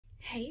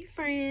Hey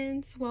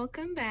friends,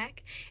 welcome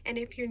back. And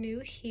if you're new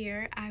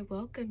here, I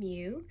welcome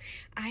you.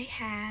 I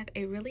have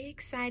a really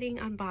exciting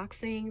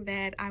unboxing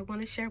that I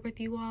want to share with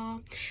you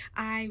all.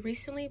 I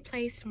recently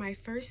placed my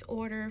first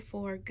order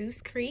for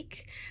Goose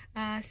Creek,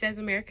 says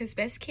America's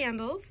Best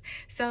Candles.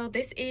 So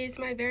this is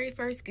my very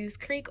first Goose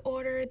Creek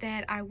order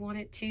that I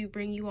wanted to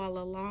bring you all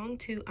along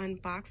to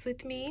unbox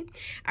with me.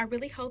 I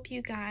really hope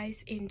you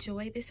guys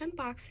enjoy this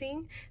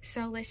unboxing.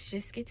 So let's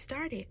just get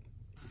started.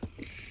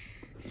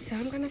 So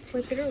I'm going to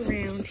flip it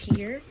around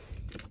here,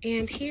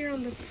 and here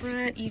on the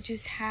front I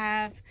just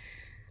have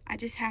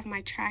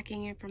my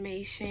tracking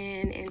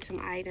information and some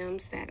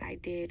items that I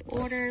did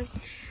order.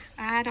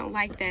 I don't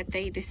like that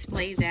they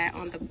display that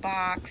on the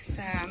box.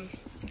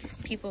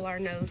 People are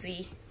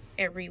nosy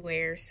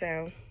everywhere,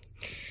 so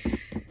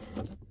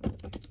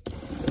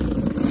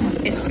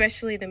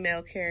especially the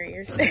mail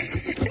carriers.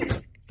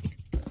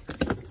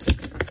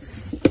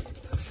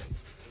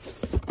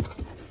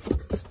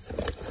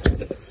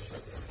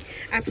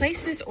 I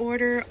placed this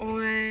order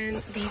on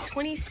the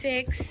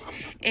 26th,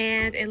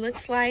 and it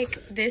looks like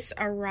this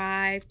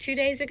arrived 2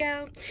 days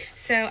ago.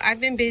 So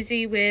I've been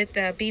busy with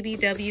the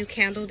BBW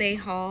Candle Day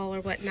haul or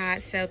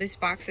whatnot, so this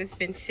box has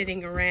been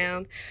sitting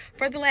around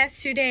for the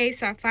last 2 days.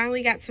 So I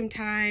finally got some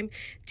time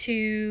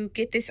to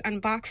get this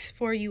unboxed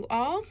for you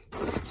all.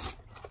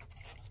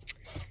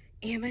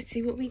 And let's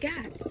see what we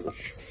got.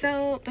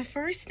 So the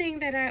first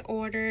thing that I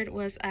ordered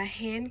was a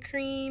hand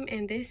cream,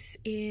 and this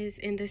is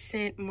in the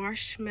scent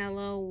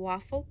Marshmallow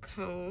Waffle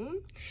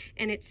Cone,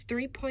 and it's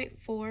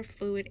 3.4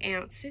 fluid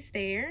ounces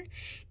there.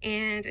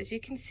 And as you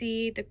can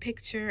see, the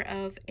picture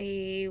of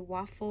a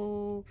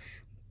waffle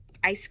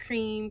ice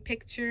cream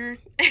picture.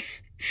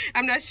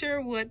 I'm not sure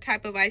what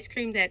type of ice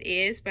cream that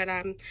is, but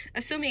I'm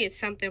assuming it's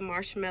something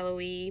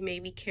marshmallowy,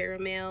 maybe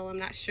caramel, I'm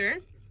not sure.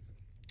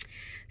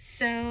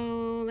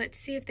 So let's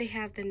see if they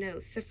have the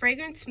notes. The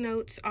fragrance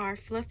notes are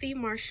fluffy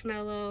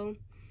marshmallow,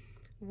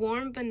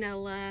 warm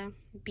vanilla,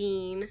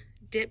 bean,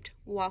 dipped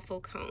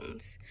waffle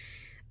cones.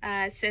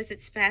 It says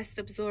it's fast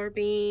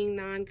absorbing,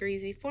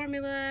 non-greasy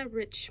formula,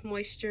 rich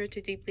moisture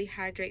to deeply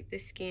hydrate the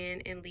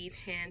skin and leave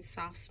hands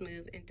soft,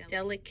 smooth, and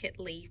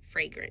delicately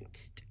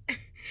fragranced.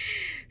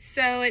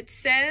 So it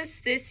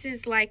says this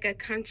is like a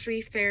country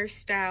fair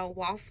style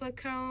waffle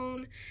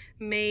cone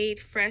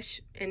made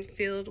fresh and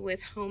filled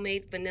with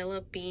homemade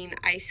vanilla bean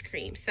ice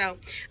cream. So,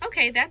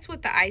 okay, that's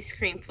what the ice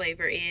cream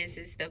flavor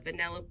is the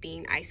vanilla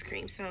bean ice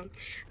cream. So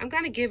I'm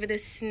going to give it a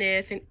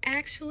sniff, and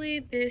actually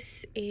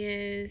this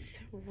is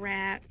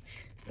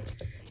wrapped.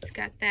 It's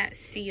got that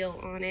seal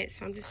on it,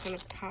 so I'm just going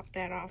to pop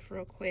that off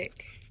real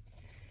quick.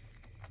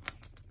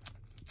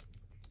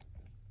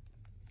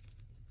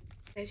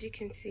 As you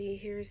can see,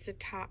 here's the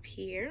top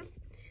here.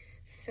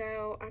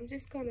 So I'm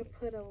just going to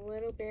put a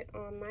little bit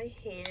on my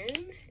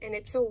hand, and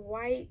it's a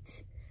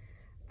white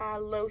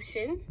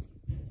lotion,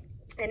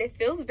 and it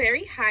feels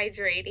very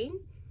hydrating.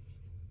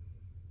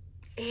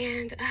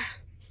 And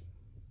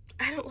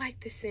I don't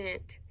like the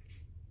scent.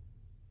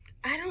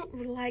 I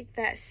don't like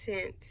that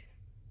scent.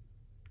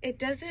 It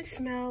doesn't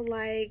smell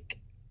like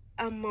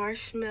a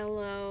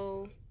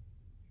marshmallow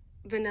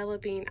vanilla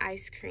bean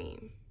ice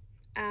cream.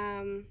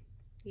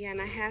 Yeah,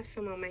 and I have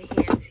some on my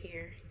hands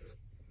here.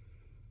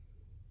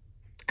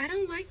 I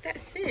don't like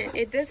that scent.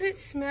 It doesn't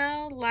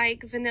smell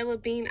like vanilla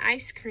bean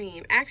ice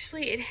cream.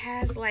 Actually, it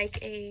has like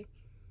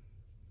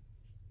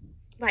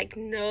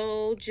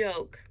no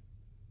joke,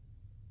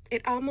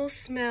 it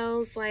almost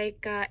smells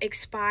like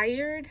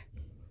expired.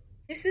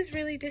 This is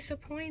really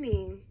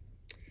disappointing.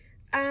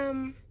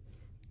 Guys,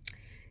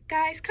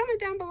 comment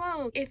down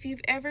below if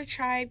you've ever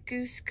tried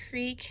Goose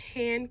Creek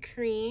hand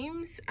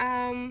creams.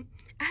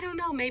 I don't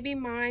know, maybe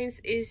mine's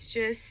is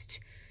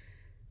just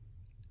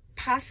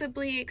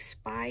possibly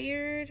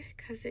expired,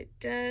 because it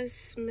does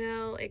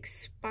smell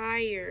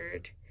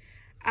expired.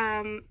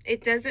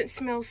 It doesn't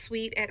smell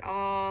sweet at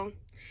all.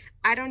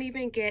 I don't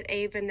even get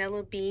a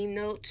vanilla bean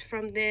note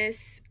from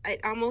this.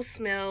 It almost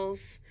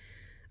smells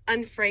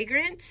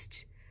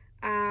unfragranced.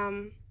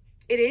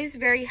 It is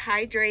very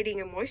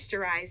hydrating and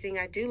moisturizing.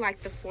 I do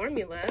like the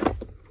formula,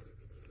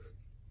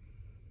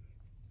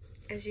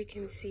 as you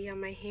can see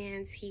on my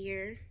hands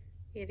here.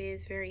 It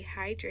is very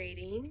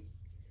hydrating.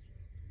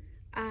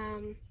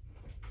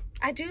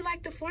 I do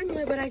like the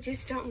formula, but I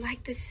just don't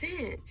like the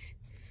scent.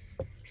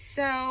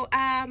 So,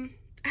 I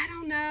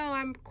don't know.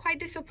 I'm quite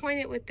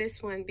disappointed with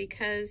this one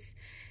because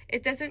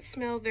it doesn't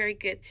smell very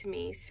good to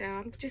me. So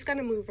I'm just going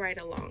to move right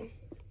along.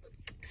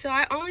 So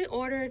I only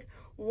ordered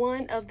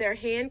one of their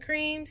hand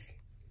creams.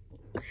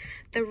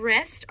 The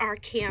rest are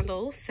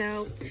candles.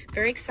 So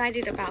very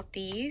excited about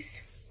these.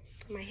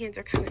 My hands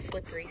are kind of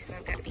slippery, so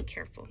I've got to be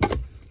careful.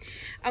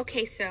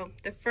 Okay, so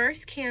the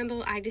first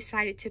candle I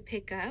decided to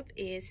pick up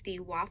is the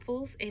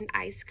waffles and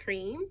ice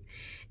cream,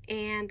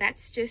 and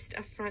that's just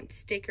a front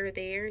sticker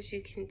there. As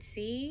you can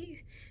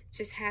see, it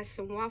just has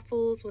some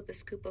waffles with a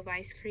scoop of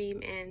ice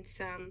cream and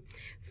some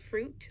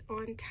fruit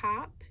on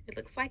top. It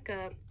looks like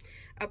a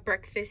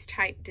breakfast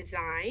type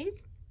design.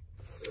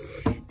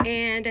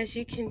 And as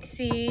you can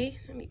see,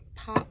 let me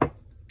pop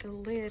the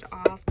lid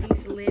off.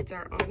 These lids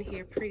are on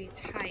here pretty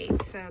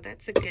tight, so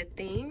that's a good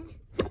thing.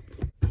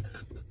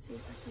 Let's see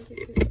if I can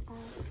get this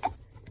off.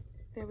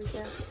 There we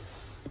go.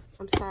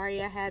 I'm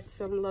sorry, I had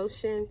some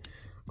lotion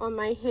on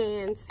my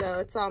hand, so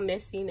it's all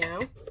messy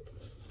now.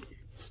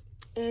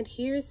 And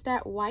here's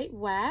that white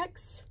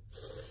wax.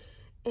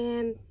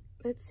 And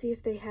let's see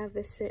if they have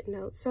the scent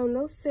notes. So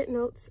no scent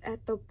notes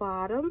at the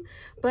bottom,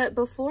 but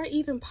before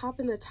even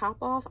popping the top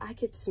off, I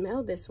could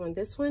smell this one.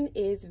 This one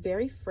is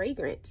very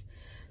fragrant.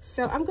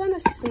 So I'm gonna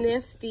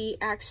sniff the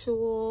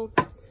actual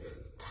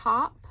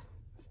top.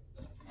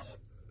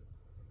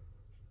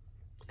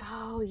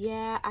 Oh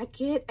yeah, I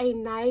get a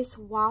nice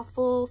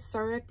waffle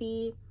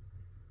syrupy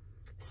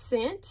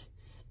scent.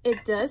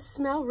 It does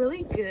smell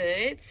really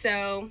good,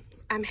 so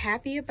I'm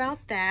happy about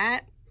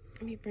that.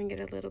 Let me bring it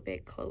a little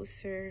bit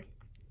closer.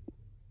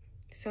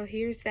 So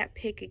here's that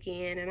pick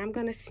again, and I'm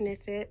gonna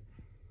sniff it.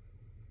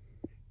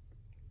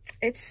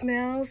 It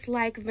smells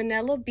like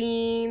vanilla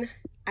bean.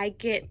 I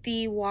get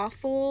the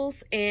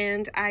waffles,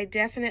 and I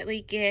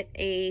definitely get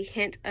a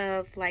hint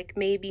of like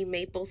maybe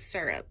maple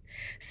syrup.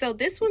 So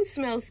this one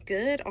smells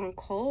good on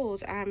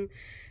cold. I'm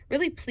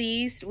really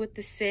pleased with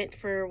the scent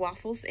for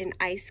waffles and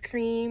ice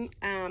cream.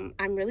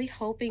 I'm really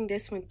hoping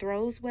this one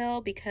throws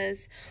well,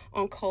 because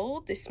on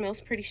cold, this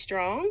smells pretty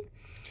strong.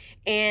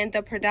 And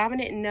the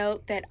predominant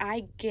note that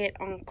I get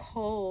on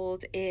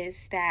cold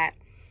is that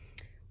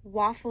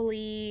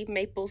waffly,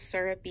 maple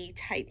syrupy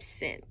type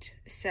scent.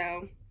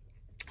 So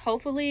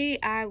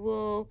hopefully I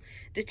will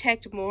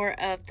detect more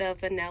of the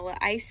vanilla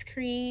ice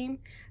cream.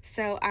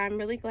 So I'm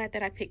really glad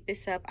that I picked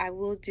this up. I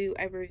will do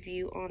a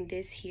review on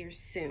this here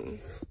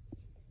soon.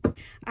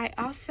 I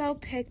also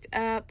picked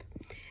up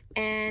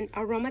an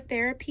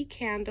aromatherapy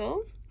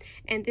candle,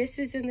 and this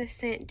is in the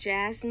scent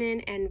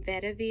Jasmine and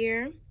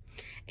Vetiver.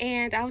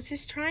 And I was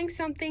just trying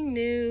something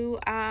new,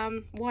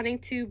 wanting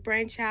to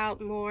branch out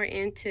more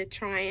into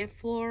trying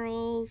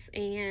florals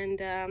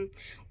and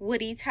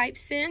woody type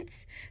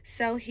scents.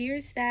 So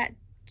here's that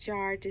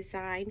jar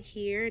design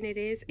here, and it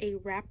is a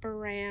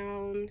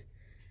wraparound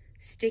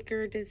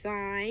sticker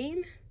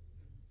design,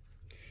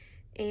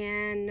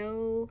 and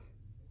no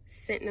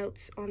scent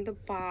notes on the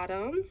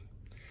bottom.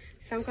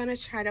 So I'm going to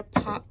try to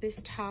pop this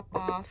top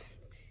off.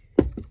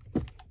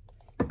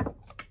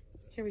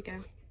 Here we go.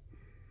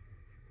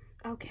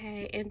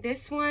 Okay, and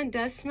this one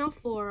does smell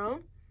floral.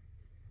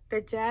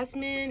 The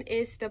jasmine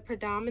is the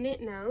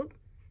predominant note.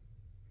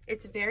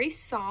 It's very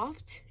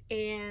soft,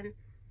 and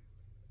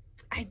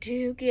I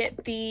do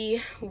get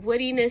the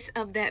woodiness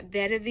of that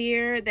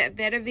vetiver. That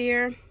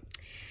vetiver,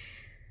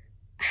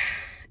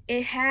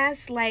 it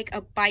has like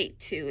a bite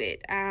to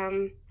it.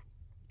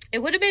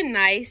 It would have been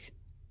nice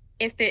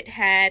if it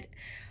had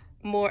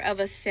more of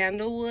a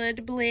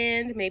sandalwood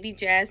blend, maybe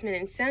jasmine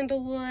and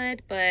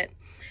sandalwood, but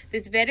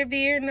this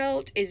vetiver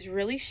note is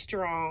really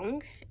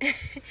strong.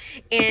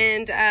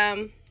 And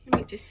let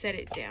me just set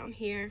it down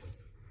here.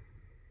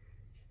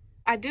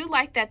 I do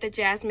like that the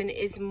jasmine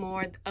is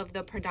more of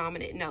the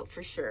predominant note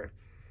for sure,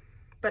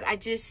 but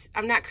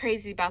I'm not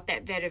crazy about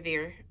that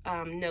vetiver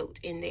note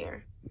in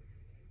there.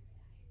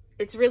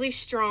 It's really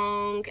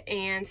strong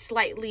and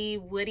slightly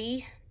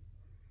woody.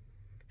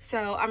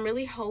 So I'm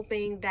really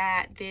hoping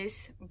that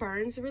this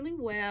burns really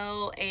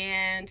well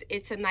and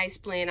it's a nice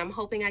blend. I'm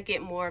hoping I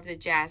get more of the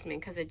jasmine,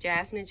 because the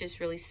jasmine just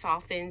really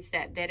softens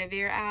that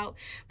vetiver out,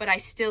 but I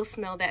still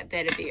smell that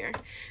vetiver.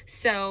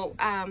 So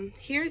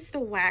here's the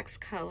wax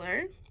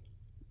color.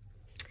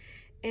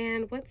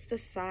 And what's the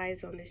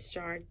size on this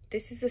jar?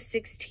 This is a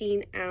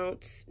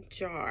 16-ounce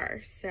jar.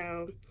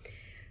 So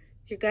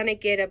you're gonna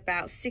get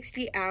about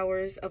 60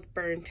 hours of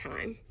burn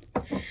time.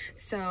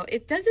 So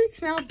it doesn't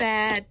smell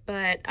bad,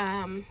 but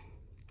on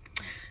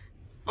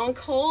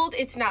cold,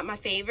 it's not my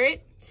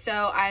favorite.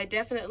 So I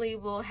definitely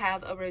will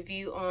have a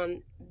review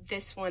on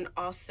this one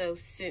also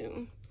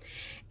soon.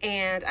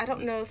 And I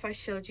don't know if I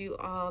showed you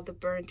all the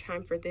burn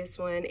time for this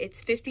one.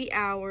 It's 50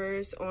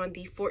 hours on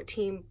the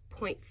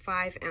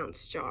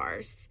 14.5-ounce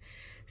jars.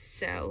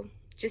 So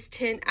just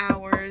 10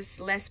 hours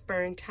less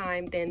burn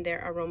time than their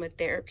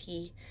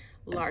aromatherapy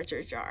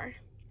larger jar.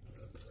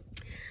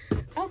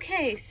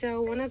 Okay,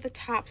 so one of the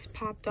tops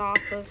popped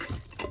off of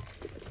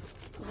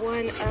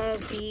one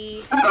of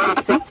the,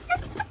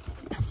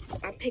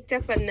 I picked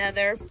up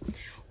another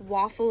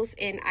waffles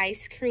and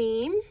ice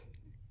cream,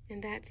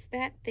 and that's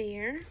that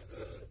there.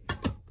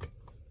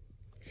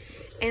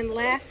 And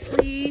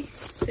lastly,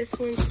 this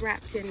one's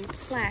wrapped in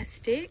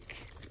plastic.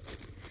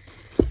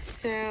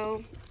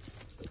 So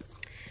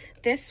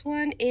this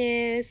one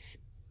is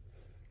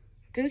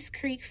Goose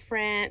Creek,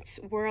 France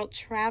World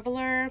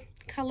Traveler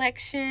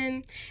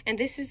collection, and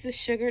this is the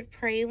sugared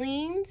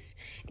pralines,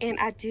 and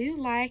I do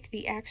like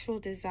the actual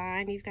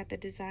design. You've got the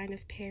design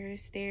of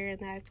Paris there and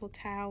the Eiffel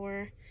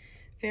Tower.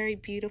 Very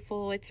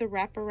beautiful. It's a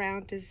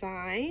wraparound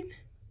design.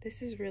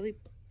 This is really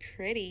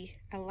pretty.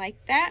 I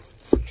like that.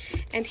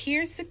 And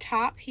here's the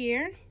top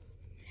here.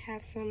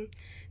 Have some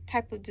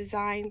type of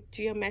design,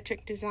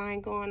 geometric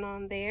design going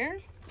on there.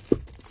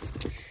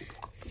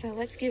 So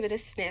let's give it a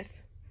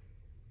sniff.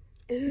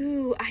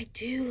 Ooh, I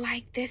do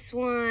like this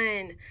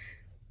one.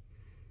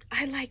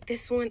 I like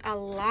this one a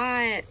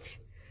lot.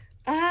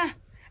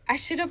 I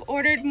should have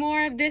ordered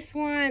more of this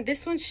one.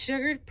 This one's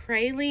sugared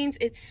pralines.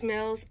 It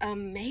smells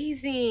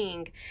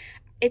amazing.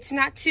 It's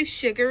not too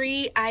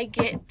sugary. I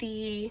get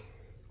the,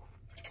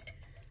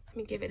 let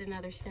me give it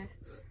another sniff.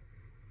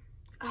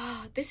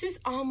 Oh, this is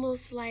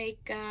almost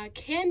like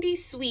candy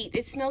sweet.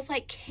 It smells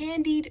like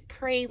candied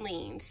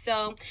pralines.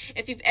 So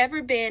if you've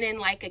ever been in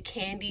like a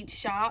candied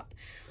shop,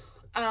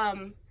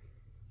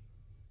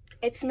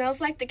 it smells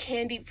like the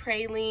candied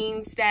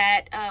pralines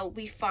that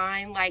we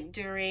find like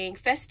during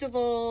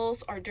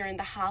festivals or during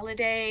the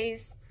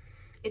holidays.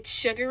 It's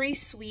sugary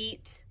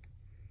sweet.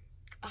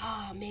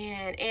 Oh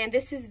man, and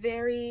this is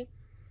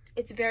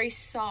it's very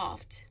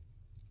soft.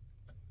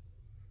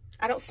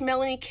 I don't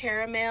smell any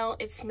caramel.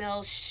 It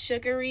smells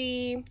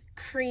sugary,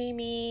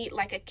 creamy,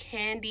 like a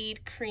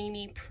candied,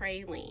 creamy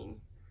praline.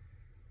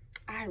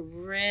 I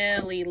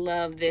really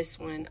love this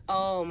one.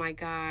 Oh my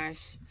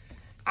gosh,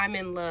 I'm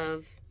in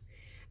love.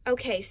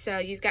 Okay, so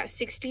you've got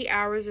 60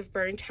 hours of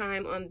burn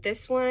time on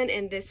this one,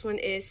 and this one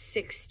is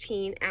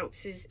 16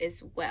 ounces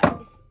as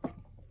well.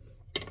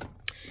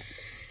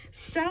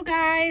 So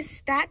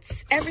guys,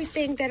 that's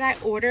everything that I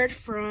ordered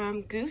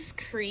from Goose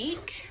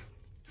Creek.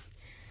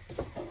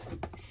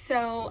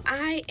 So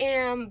I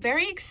am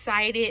very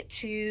excited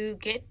to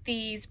get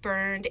these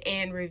burned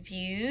and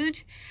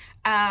reviewed.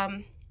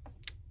 Not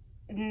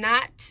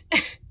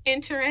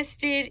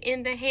interested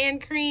in the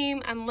hand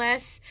cream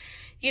unless,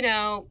 you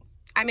know,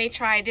 I may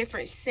try a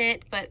different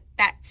scent, but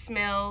that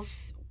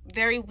smells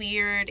very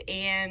weird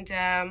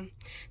and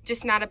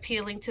just not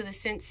appealing to the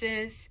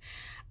senses.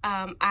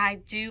 I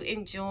do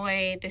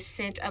enjoy the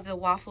scent of the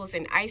waffles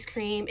and ice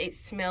cream. It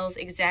smells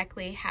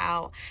exactly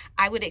how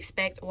I would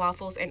expect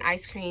waffles and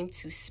ice cream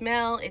to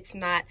smell. It's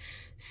not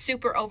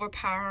super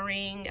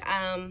overpowering.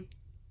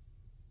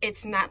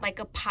 It's not like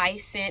a pie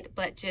scent,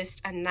 but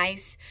just a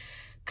nice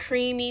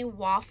creamy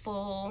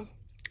waffle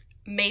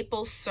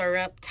maple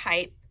syrup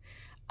type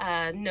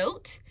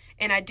note.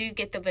 And I do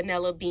get the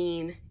vanilla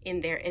bean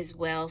in there as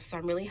well. So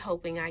I'm really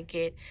hoping I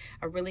get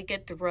a really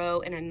good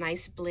throw and a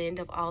nice blend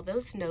of all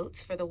those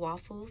notes for the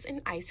waffles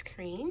and ice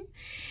cream.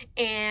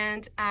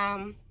 And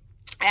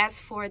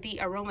as for the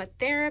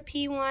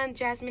aromatherapy one,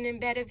 jasmine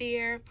and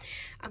vetiver,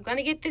 I'm going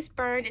to get this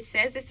burned. It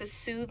says it's a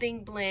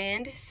soothing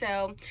blend.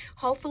 So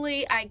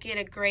hopefully I get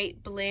a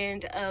great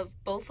blend of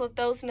both of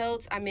those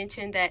notes. I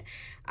mentioned that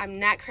I'm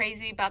not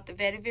crazy about the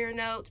vetiver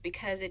notes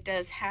because it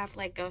does have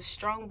like a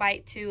strong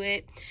bite to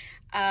it.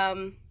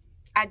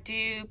 I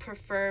do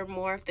prefer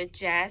more of the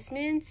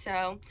jasmine,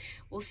 so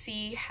we'll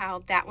see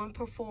how that one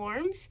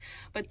performs.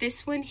 But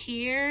this one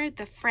here,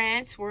 the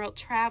France World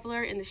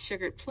Traveler and the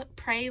sugared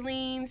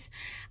pralines,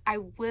 I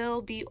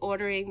will be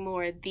ordering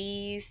more of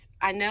these.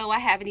 I know I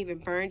haven't even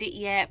burned it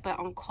yet, but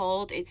on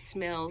cold it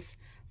smells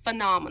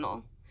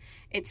phenomenal.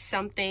 It's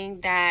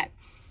something that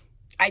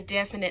I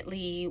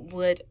definitely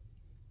would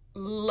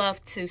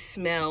love to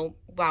smell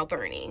while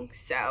burning.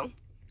 So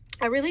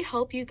I really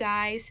hope you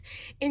guys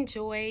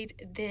enjoyed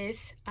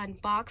this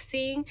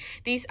unboxing.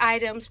 These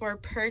items were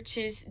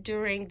purchased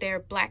during their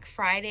Black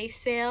Friday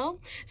sale.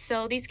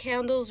 So these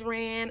candles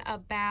ran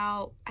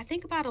about, I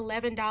think about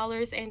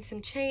 $11 and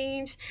some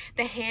change.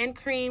 The hand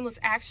cream was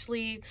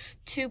actually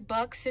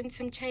 $2 and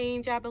some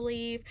change, I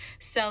believe.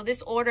 So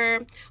this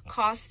order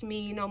cost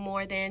me no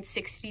more than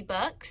 60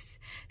 bucks.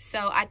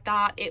 So I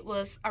thought it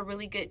was a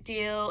really good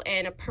deal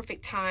and a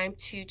perfect time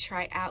to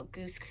try out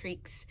Goose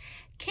Creek's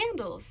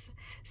candles.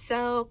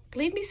 So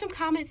leave me some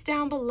comments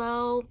down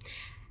below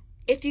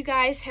if you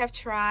guys have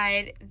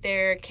tried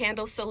their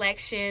candle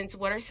selections.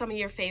 What are some of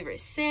your favorite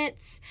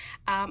scents?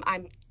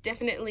 I'm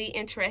definitely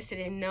interested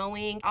in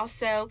knowing.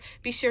 Also,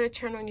 be sure to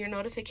turn on your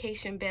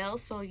notification bell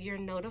so you're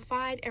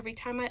notified every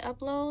time I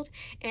upload,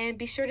 and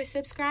be sure to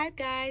subscribe,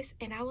 guys,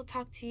 and I will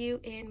talk to you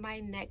in my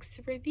next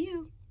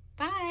review.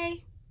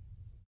 Bye.